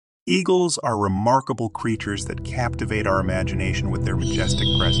Eagles are remarkable creatures that captivate our imagination with their majestic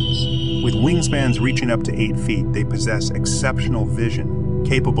presence. With wingspans reaching up to 8 feet, they possess exceptional vision,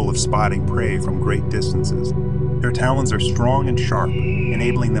 capable of spotting prey from great distances. Their talons are strong and sharp,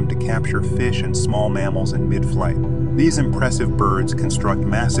 enabling them to capture fish and small mammals in mid-flight. These impressive birds construct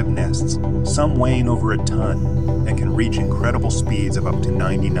massive nests, some weighing over a ton, and can reach incredible speeds of up to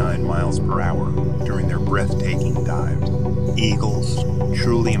 99 miles per hour during their breathtaking dives. Eagles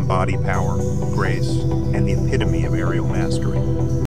truly embody power, grace, and the epitome of aerial mastery.